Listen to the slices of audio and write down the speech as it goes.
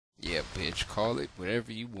Yeah, bitch, call it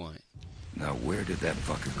whatever you want. Now where did that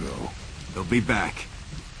fucker go? They'll be back.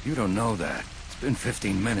 You don't know that. It's been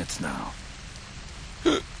 15 minutes now.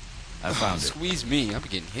 I found it. Squeeze me, I'm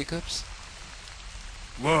getting hiccups.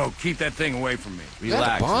 Whoa, keep that thing away from me.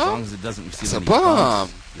 Relax, As long as it doesn't receive It's a any bomb.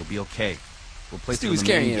 bumps, you'll be okay. We'll place This it on dude's the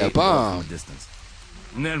main carrying a gate and go bomb. from a distance.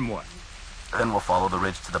 And then what? Then we'll follow the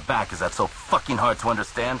ridge to the back. Is that so fucking hard to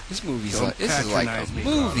understand? This movie's Don't like, this is like a patronize me,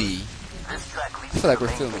 movie. This track leads I feel like to we're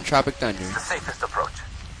the main filming gate. Tropic Thunder. It's the safest approach.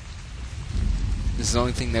 This is the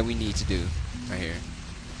only thing that we need to do right here.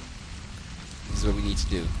 This is what we need to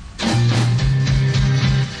do.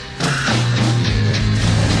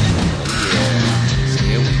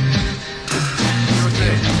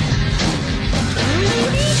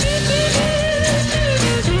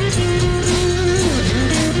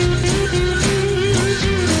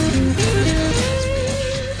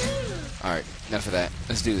 Alright, enough of that.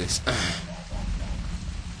 Let's do this.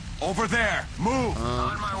 Over there! Move!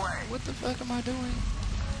 On my way. What the fuck am I doing?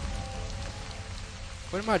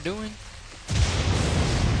 What am I doing?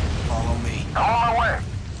 Follow me. I'm on my way.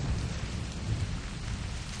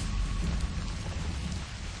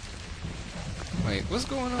 Wait, what's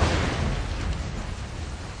going on?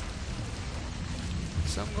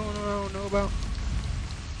 Something going on I don't know about?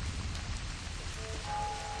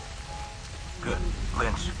 Good.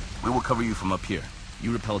 Lynch, we will cover you from up here.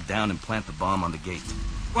 You rappel down and plant the bomb on the gate.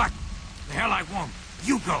 What? The hell I won't.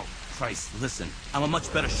 You go. Christ, listen. I'm a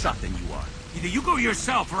much better shot than you are. Either you go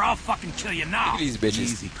yourself or I'll fucking kill you now. Look at these bitches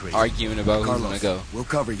Easy, crazy. arguing about who's gonna go. We'll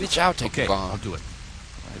cover you. Bitch, I'll take Okay, the bomb. I'll do it.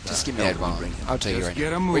 Just give me that bomb. I'll tell you Just right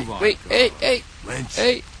get now. a move Wait, on. wait, hey, hey, Lynch,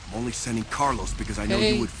 hey, I'm only sending Carlos because I know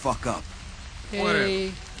Hey. you would fuck up.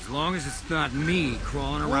 hey. As long as it's not me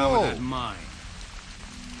crawling around Whoa. with that mine.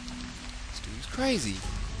 This dude's crazy.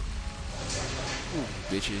 Ooh,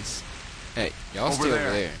 bitches. Hey, y'all Over stay there.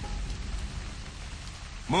 over there.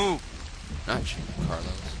 Move. Not you, Carlos.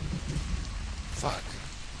 Fuck.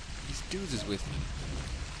 These dudes is with me.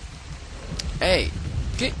 Hey,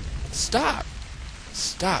 stop.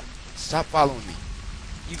 Stop. Stop following me.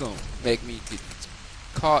 You gonna make me get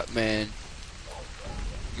caught, man.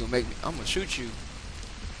 You gonna make me, I'm gonna shoot you.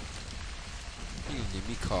 You gonna get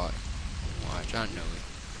me caught. Watch, I know it.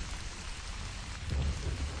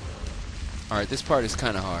 Alright, this part is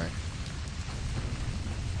kinda hard.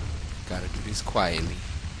 Gotta do this quietly.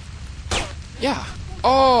 Yeah.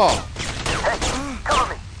 Oh! Hey,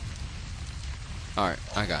 cover me. Alright,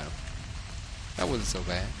 I got him. That wasn't so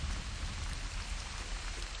bad.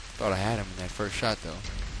 Thought I had him in that first shot, though.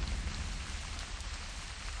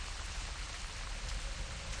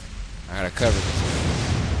 I gotta cover this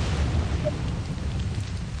one.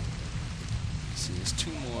 Let's see, there's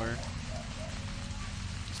two more.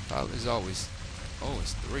 There's always... Oh,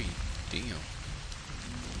 it's three. Damn.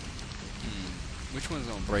 Which one's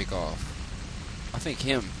gonna break off? I think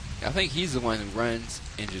him. I think he's the one who runs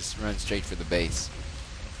and just runs straight for the base.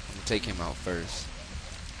 I'm gonna take him out first.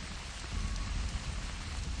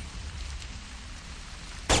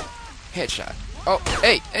 Headshot. Oh,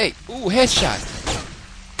 hey, hey. Ooh, headshot.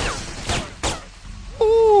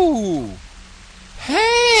 Ooh.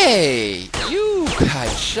 Hey, you got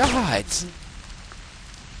shot.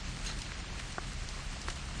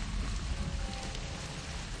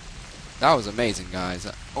 That was amazing,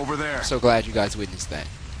 guys. Over there. I'm so glad you guys witnessed that.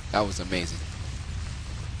 That was amazing.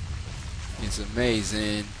 It's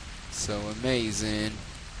amazing. So amazing.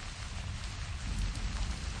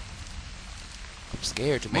 I'm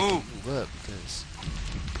scared to make him move up because...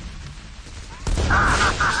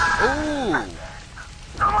 Ooh!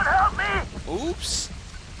 Someone help me! Oops!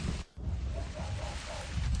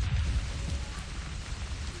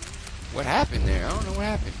 What happened there? I don't know what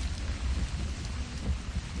happened.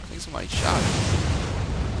 I think somebody shot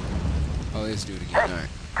him. Oh, this dude again. Hey, Alright.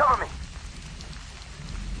 cover me.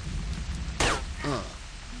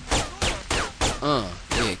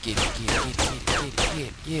 Yeah, get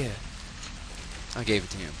it, yeah. I gave it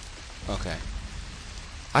to him. Okay.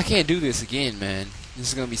 I can't do this again, man. This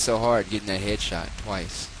is gonna be so hard getting that headshot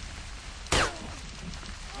twice.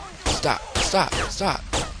 Stop, stop, stop.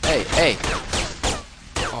 Hey, hey.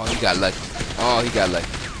 Oh, he got lucky. Oh, he got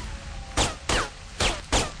lucky.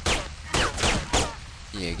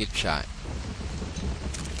 Yeah, get shot.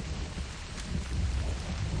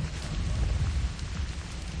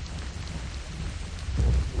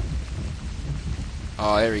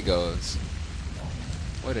 Oh, there he goes.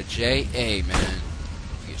 What a J.A., man.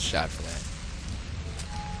 You get shot for that.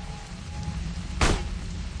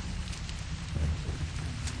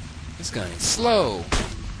 This gun is slow.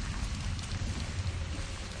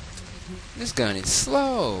 This gun is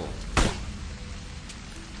slow.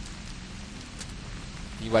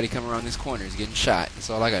 Anybody coming around this corner is getting shot. That's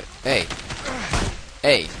all I got. Hey.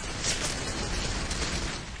 Hey.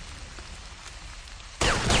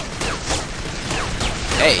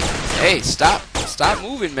 Hey. Hey, stop. Stop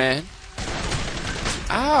moving, man.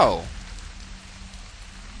 Ow.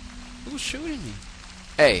 Who's shooting me?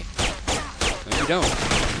 Hey. No, you don't.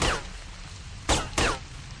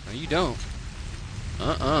 No, you don't.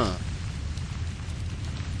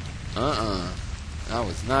 That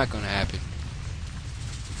was not gonna happen.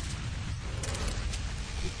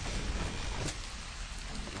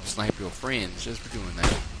 Don't snipe your friends just for doing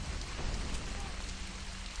that.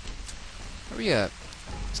 Hurry up.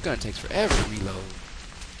 This gun takes forever to reload.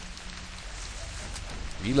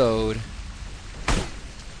 Reload.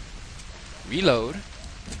 Reload.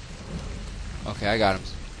 Okay, I got him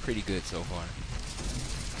pretty good so far.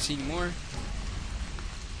 See any more?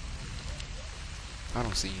 I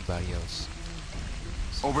don't see anybody else.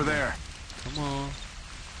 Over there. Come on.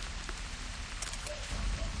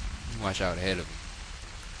 Watch out ahead of him.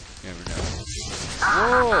 You never know.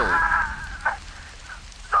 Whoa!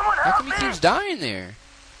 How come he keeps dying there?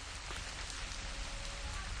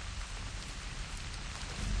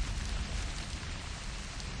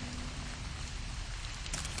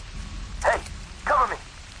 Hey, cover me.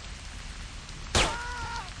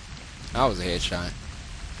 That was a headshot.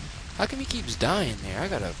 How come he keeps dying there? I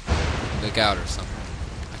gotta look out or something.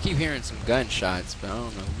 I keep hearing some gunshots, but I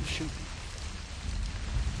don't know who's shooting.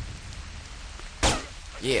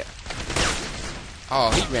 Yeah.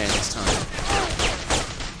 Oh, he ran this time.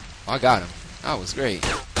 Oh, I got him. That was great.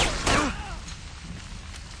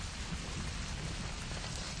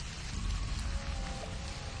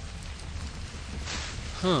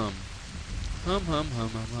 Hum. Hum, hum, hum,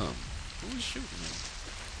 hum, hum. Who's shooting me?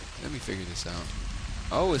 Let me figure this out.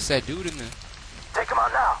 Oh, it's that dude in the... Take him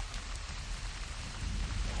out now.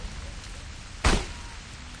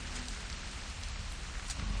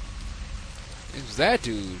 It was that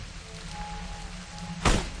dude.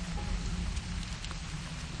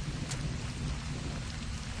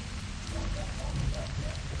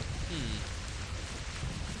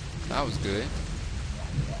 That was good.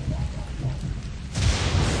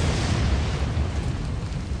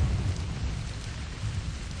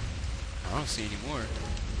 I don't see any more.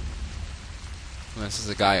 Unless there's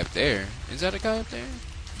a guy up there. Is that a guy up there?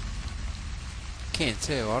 Can't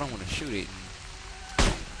tell. I don't want to shoot it.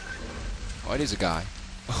 Oh, it is a guy.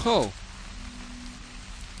 Oh!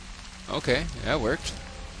 Okay, that worked.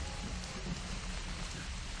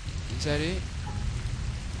 Is that it?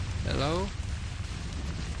 Hello?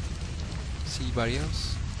 See anybody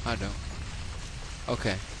else? I don't.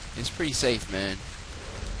 Okay. It's pretty safe, man.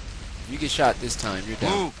 If you get shot this time, you're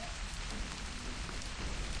down. Move.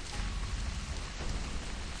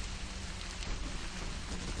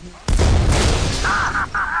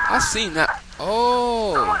 I seen that.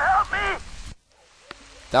 Oh! Help me.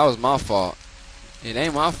 That was my fault. It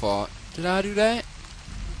ain't my fault. Did I do that?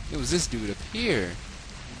 It was this dude up here.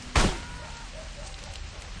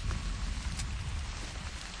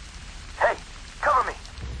 Hey, cover me.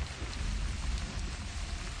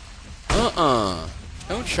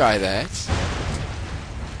 Don't try that.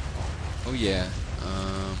 Oh yeah.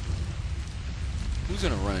 Who's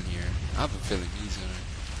gonna run here? I have a feeling he's gonna.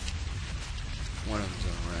 One of them's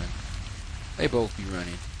gonna run. They both be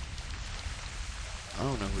running. I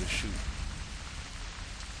don't know who to shoot.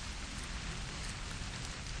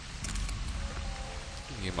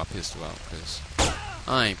 Let me get my pistol out, because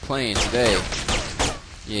I ain't playing today.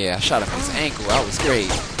 Yeah, I shot him in his ankle. That was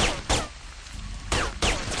great.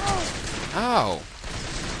 Ow!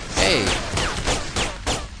 Hey!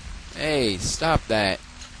 Hey, stop that.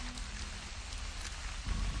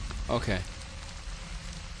 Okay.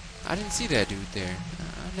 I didn't see that dude there.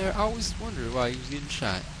 I always wondered why he was getting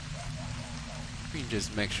shot. We can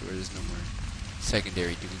just make sure there's no more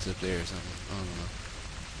secondary dudes up there or something. I don't know.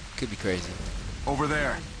 Could be crazy. Over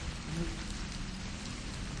there.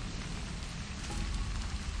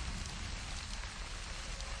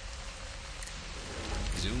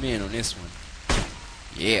 Zoom in on this one.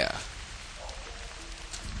 Yeah.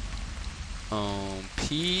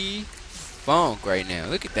 P.25 right now.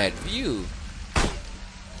 Look at that view.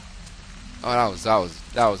 Oh,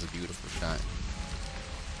 that was a beautiful shot.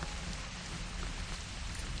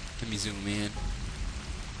 Let me zoom in.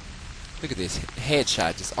 Look at this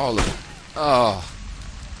headshot, just all of it. Oh,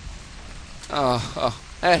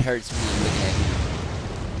 that hurts me looking at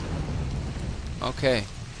it. Okay,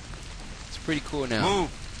 it's pretty cool now.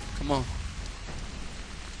 Move. Come on.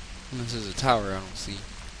 Unless there's a tower I don't see.